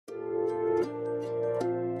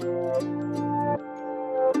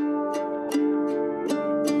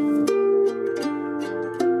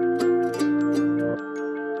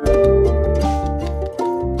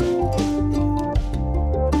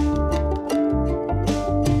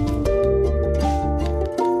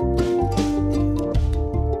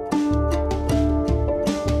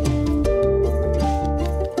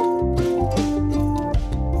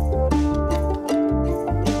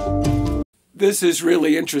This is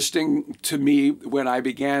really interesting to me when I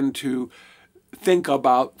began to think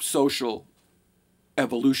about social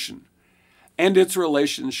evolution and its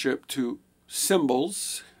relationship to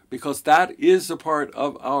symbols, because that is a part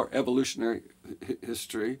of our evolutionary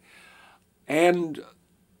history, and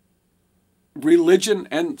religion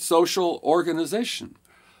and social organization.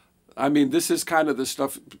 I mean, this is kind of the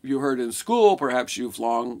stuff you heard in school, perhaps you've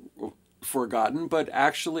long forgotten, but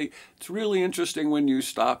actually it's really interesting when you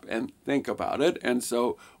stop and think about it. And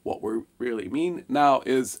so what we really mean now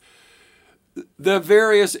is the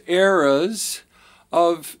various eras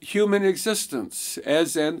of human existence,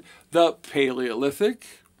 as in the Paleolithic,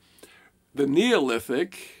 the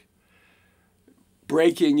Neolithic,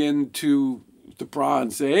 breaking into the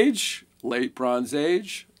Bronze Age, Late Bronze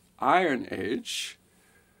Age, Iron Age,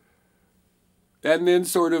 and then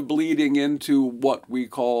sort of bleeding into what we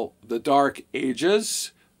call the Dark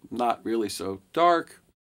Ages, not really so dark,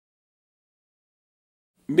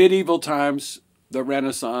 medieval times, the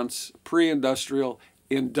Renaissance, pre-industrial,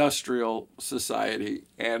 industrial society,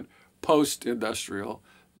 and post-industrial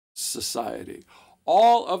society.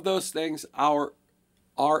 All of those things are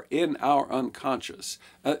in our unconscious.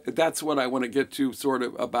 That's what I want to get to sort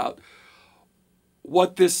of about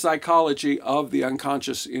what this psychology of the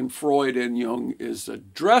unconscious in Freud and Jung is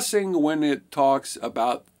addressing when it talks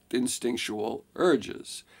about instinctual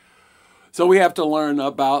urges. So we have to learn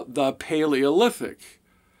about the Paleolithic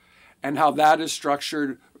and how that is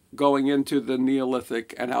structured going into the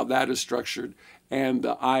Neolithic, and how that is structured, and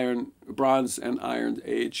the Bronze and Iron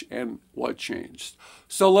Age, and what changed.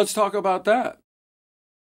 So let's talk about that.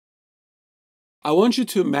 I want you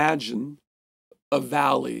to imagine a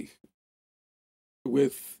valley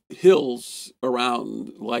with hills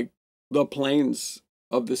around, like the plains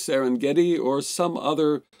of the Serengeti or some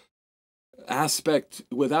other aspect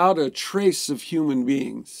without a trace of human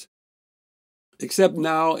beings. Except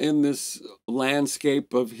now in this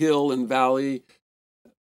landscape of hill and valley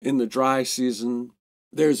in the dry season,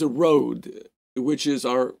 there's a road, which is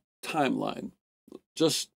our timeline,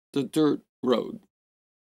 just the dirt road.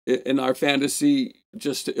 In our fantasy,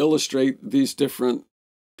 just to illustrate these different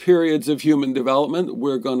periods of human development,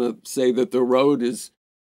 we're going to say that the road is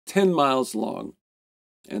 10 miles long.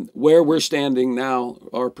 And where we're standing now,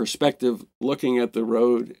 our perspective looking at the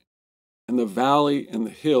road and the valley and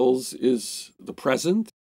the hills is the present,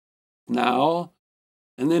 now.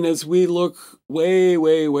 And then as we look way,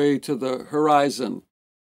 way, way to the horizon,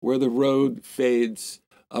 where the road fades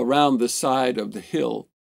around the side of the hill,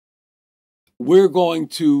 we're going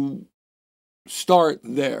to start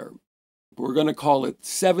there. We're going to call it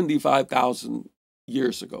 75,000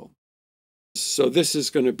 years ago. So this is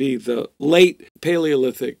going to be the late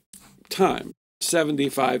Paleolithic time,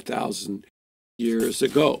 75,000 years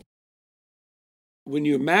ago. When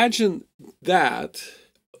you imagine that,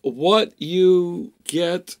 what you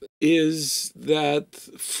get is that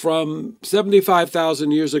from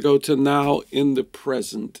 75,000 years ago to now in the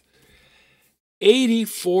present,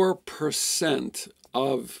 84%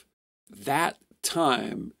 of that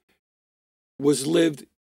time was lived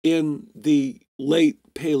in the late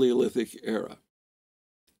Paleolithic era.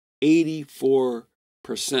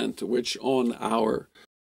 84%, which on our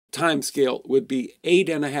time scale would be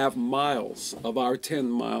 8.5 miles of our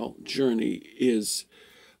 10-mile journey is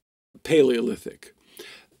Paleolithic.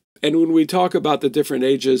 And when we talk about the different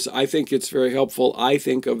ages, I think it's very helpful. I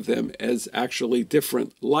think of them as actually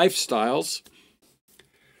different lifestyles,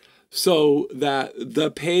 so that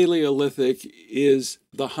the Paleolithic is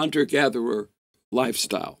the hunter-gatherer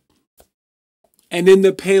lifestyle. And in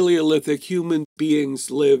the Paleolithic, human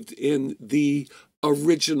beings lived in the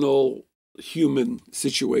original human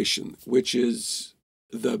situation, which is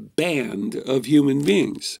the band of human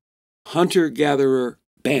beings. Hunter-gatherer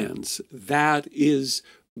bands. That is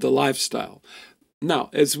the lifestyle.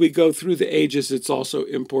 Now, as we go through the ages, it's also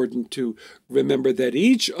important to remember that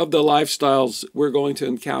each of the lifestyles we're going to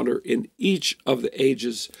encounter in each of the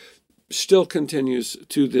ages still continues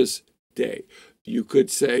to this day. You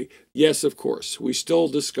could say, yes, of course, we still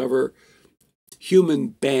discover human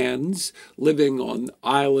bands living on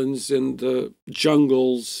islands in the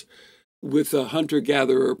jungles with a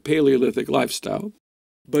hunter-gatherer Paleolithic lifestyle.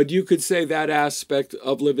 But you could say that aspect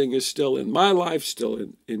of living is still in my life,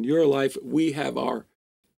 still in your life. We have our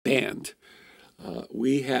band.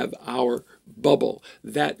 We have our bubble,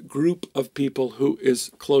 that group of people who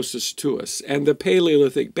is closest to us. And the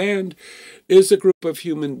Paleolithic band is a group of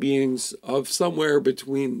human beings of somewhere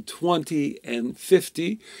between 20 and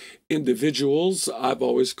 50 individuals. I've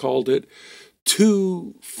always called it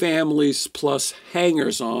 2 families plus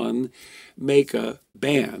hangers-on make a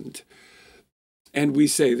band. And we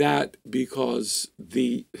say that because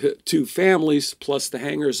the two families plus the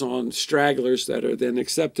hangers-on stragglers that are then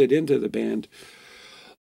accepted into the band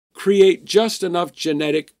create just enough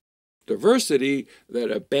genetic diversity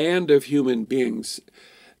that a band of human beings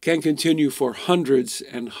can continue for hundreds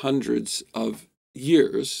and hundreds of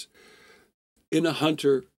years in a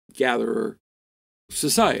hunter-gatherer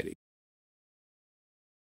society.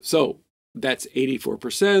 So that's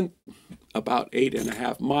 84%, about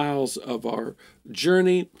 8.5 miles of our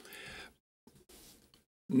journey.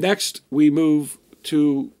 Next, we move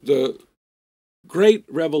to the Great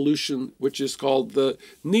Revolution, which is called the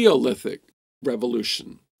Neolithic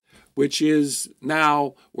Revolution, which is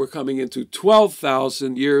now, we're coming into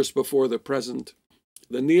 12,000 years before the present.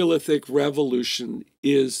 The Neolithic Revolution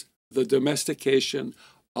is the domestication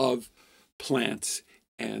of plants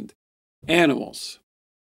and animals.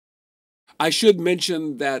 I should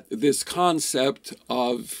mention that this concept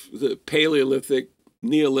of the Paleolithic,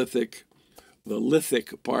 Neolithic, the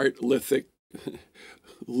lithic part, lithic,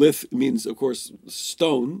 lith means, of course,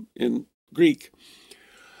 stone in Greek.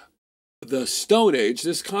 The Stone Age,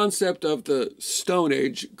 this concept of the Stone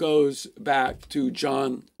Age goes back to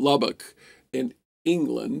John Lubbock in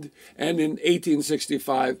England. And in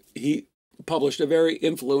 1865, he published a very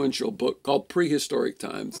influential book called Prehistoric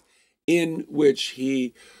Times, in which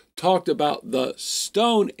he talked about the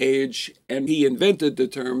Stone Age, and he invented the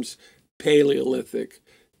terms Paleolithic,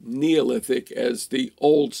 Neolithic as the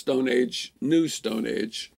Old Stone Age, New Stone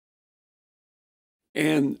Age.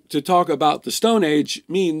 And to talk about the Stone Age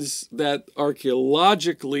means that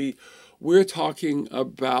archaeologically, we're talking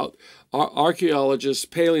about our archaeologists,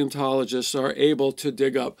 paleontologists are able to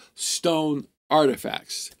dig up stone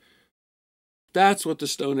artifacts. That's what the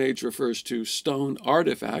Stone Age refers to, stone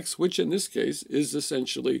artifacts, which in this case is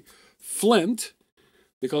essentially flint,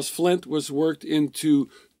 because flint was worked into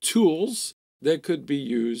tools that could be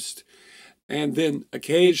used. And then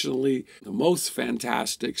occasionally the most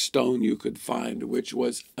fantastic stone you could find, which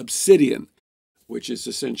was obsidian, which is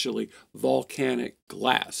essentially volcanic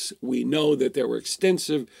glass. We know that there were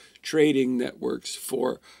extensive trading networks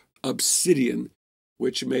for obsidian,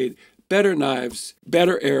 which made better knives,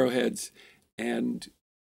 better arrowheads, and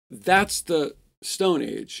that's the Stone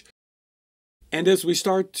Age. And as we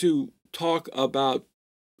start to talk about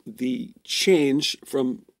the change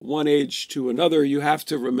from one age to another, you have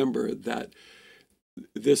to remember that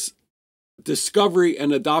this discovery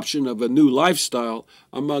and adoption of a new lifestyle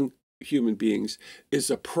among human beings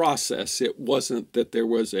is a process. It wasn't that there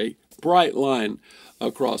was a bright line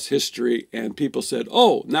across history and people said,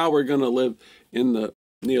 oh, now we're going to live in the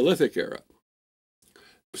Neolithic era.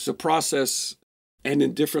 It's a process, and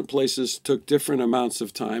in different places took different amounts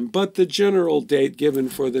of time, but the general date given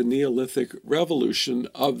for the Neolithic Revolution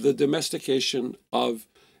of the domestication of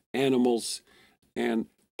animals and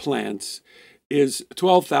plants is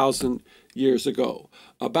 12,000 years ago.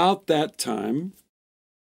 About that time,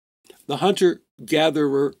 the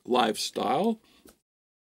hunter-gatherer lifestyle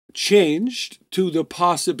changed to the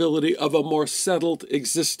possibility of a more settled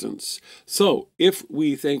existence. So if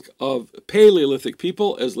we think of Paleolithic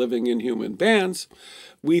people as living in human bands,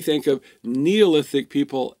 we think of Neolithic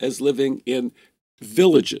people as living in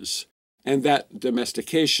villages. And that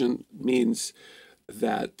domestication means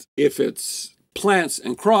that if it's plants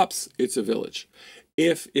and crops, it's a village.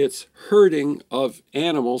 If it's herding of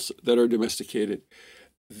animals that are domesticated,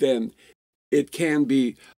 then it can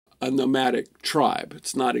be a nomadic tribe.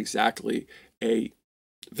 It's not exactly a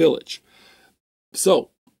village.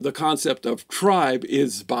 So the concept of tribe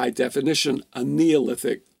is by definition a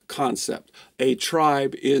Neolithic concept. A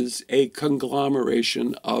tribe is a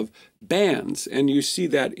conglomeration of bands, and you see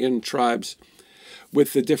that in tribes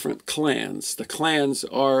with the different clans. The clans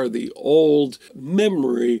are the old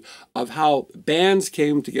memory of how bands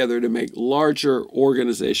came together to make larger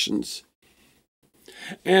organizations.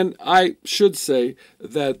 And I should say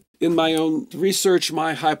that in my own research,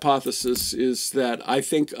 my hypothesis is that I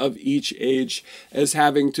think of each age as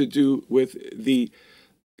having to do with the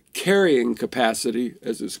carrying capacity,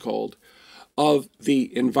 as it's called, of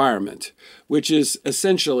the environment, which is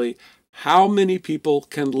essentially how many people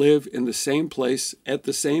can live in the same place at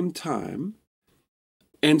the same time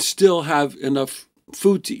and still have enough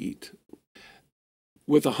food to eat.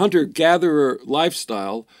 With a hunter-gatherer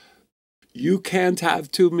lifestyle, you can't have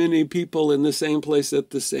too many people in the same place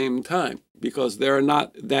at the same time because there are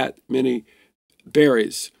not that many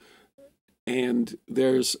berries and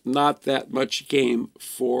there's not that much game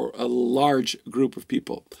for a large group of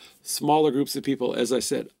people. Smaller groups of people, as I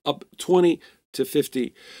said, up 20 to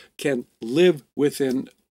 50 can live within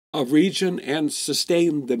a region and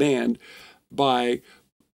sustain demand by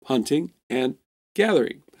hunting and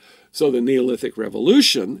gathering. So the Neolithic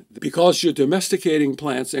Revolution, because you're domesticating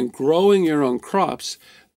plants and growing your own crops,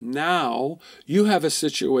 now you have a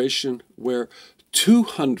situation where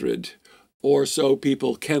 200 or so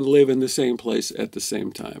people can live in the same place at the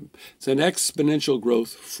same time. It's an exponential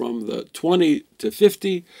growth from the 20 to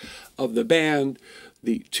 50 of the band.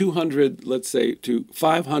 The 200, let's say, to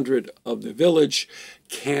 500 of the village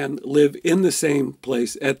can live in the same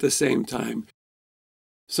place at the same time.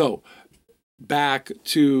 So back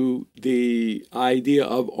to the idea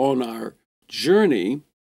of on our journey,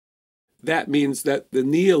 that means that the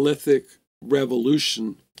Neolithic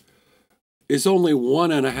Revolution is only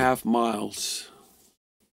 1.5 miles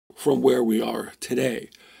from where we are today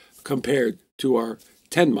compared to our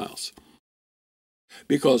 10 miles.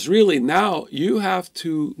 Because really now you have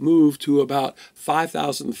to move to about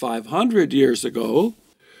 5,500 years ago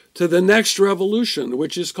to the next revolution,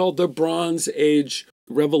 which is called the Bronze Age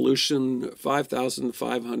Revolution,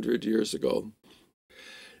 5,500 years ago,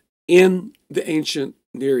 in the ancient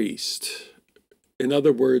Near East. In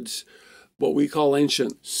other words, what we call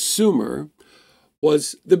ancient Sumer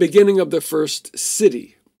was the beginning of the first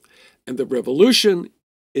city. And the revolution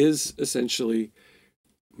is essentially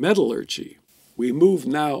metallurgy. We move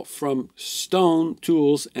now from stone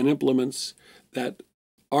tools and implements that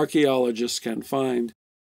archaeologists can find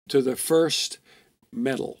to the first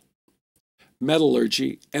metallurgy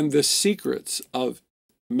and the secrets of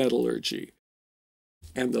metallurgy.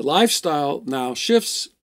 And the lifestyle now shifts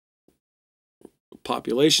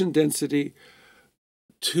population density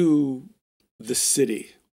to the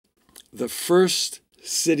city. The first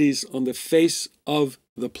cities on the face of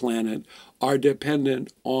the planet are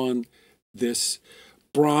dependent on this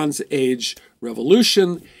Bronze Age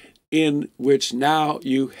revolution, in which now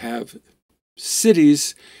you have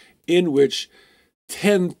cities in which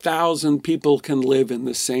 10,000 people can live in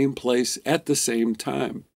the same place at the same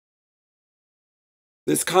time.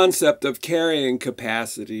 This concept of carrying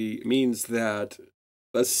capacity means that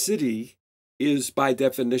a city is, by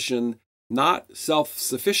definition, not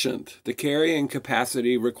self-sufficient. The carrying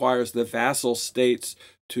capacity requires the vassal states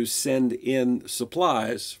to send in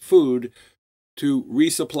supplies, food, to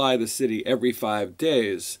resupply the city every 5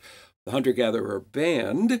 days. The hunter-gatherer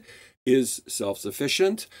band is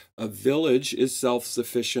self-sufficient. A village is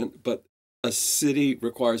self-sufficient, but a city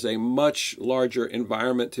requires a much larger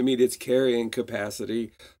environment to meet its carrying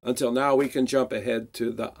capacity. Until now, we can jump ahead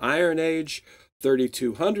to the Iron Age,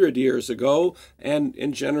 3,200 years ago, and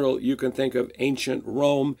in general, you can think of ancient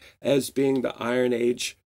Rome as being the Iron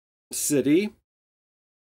Age city.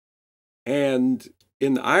 And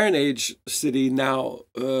in the Iron Age city now,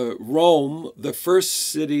 Rome, the first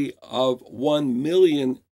city of 1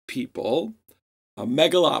 million people, a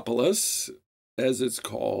megalopolis, as it's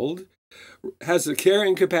called, has a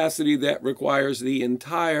carrying capacity that requires the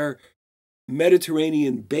entire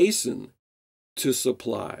Mediterranean basin to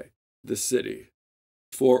supply the city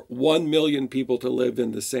for 1 million people to live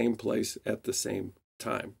in the same place at the same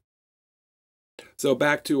time. So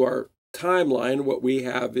back to our timeline, what we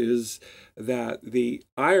have is that the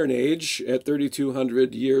Iron Age at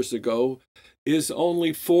 3,200 years ago is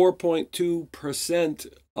only 4.2%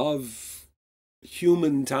 of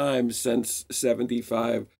human time since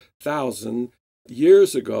 75,000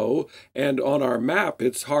 years ago. And on our map,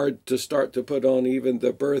 it's hard to start to put on even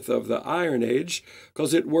the birth of the Iron Age,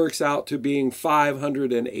 because it works out to being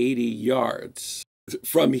 580 yards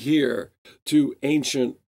from here to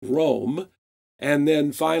ancient Rome. And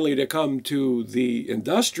then finally to come to the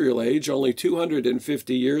Industrial Age, only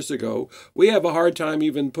 250 years ago. We have a hard time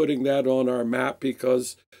even putting that on our map,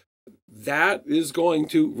 because that is going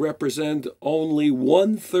to represent only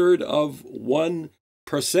 1/3 of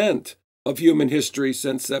 1% of human history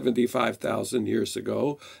since 75,000 years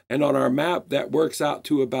ago. And on our map, that works out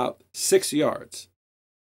to about 6 yards,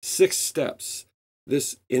 6 steps.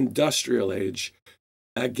 This Industrial Age,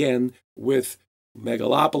 again, with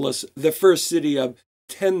megalopolis, the first city of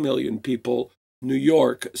 10 million people, New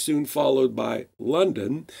York, soon followed by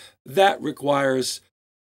London. That requires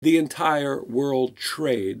the entire world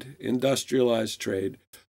trade, industrialized trade,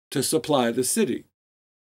 to supply the city.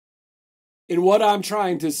 In what I'm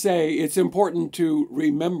trying to say, it's important to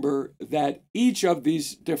remember that each of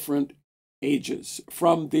these different ages,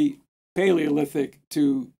 from the Paleolithic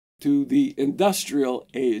to the Industrial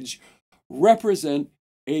Age, represent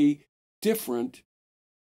a different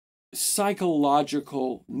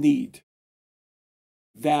psychological need.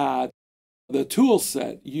 That the tool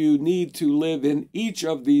set you need to live in each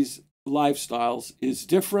of these lifestyles is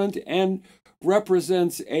different and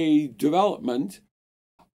represents a development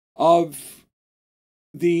of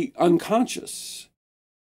the unconscious.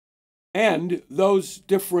 And those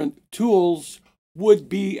different tools would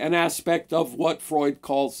be an aspect of what Freud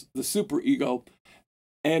calls the superego,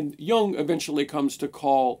 and Jung eventually comes to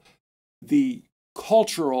call the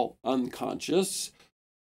cultural unconscious,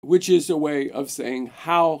 which is a way of saying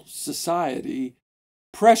how society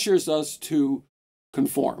pressures us to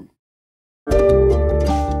conform.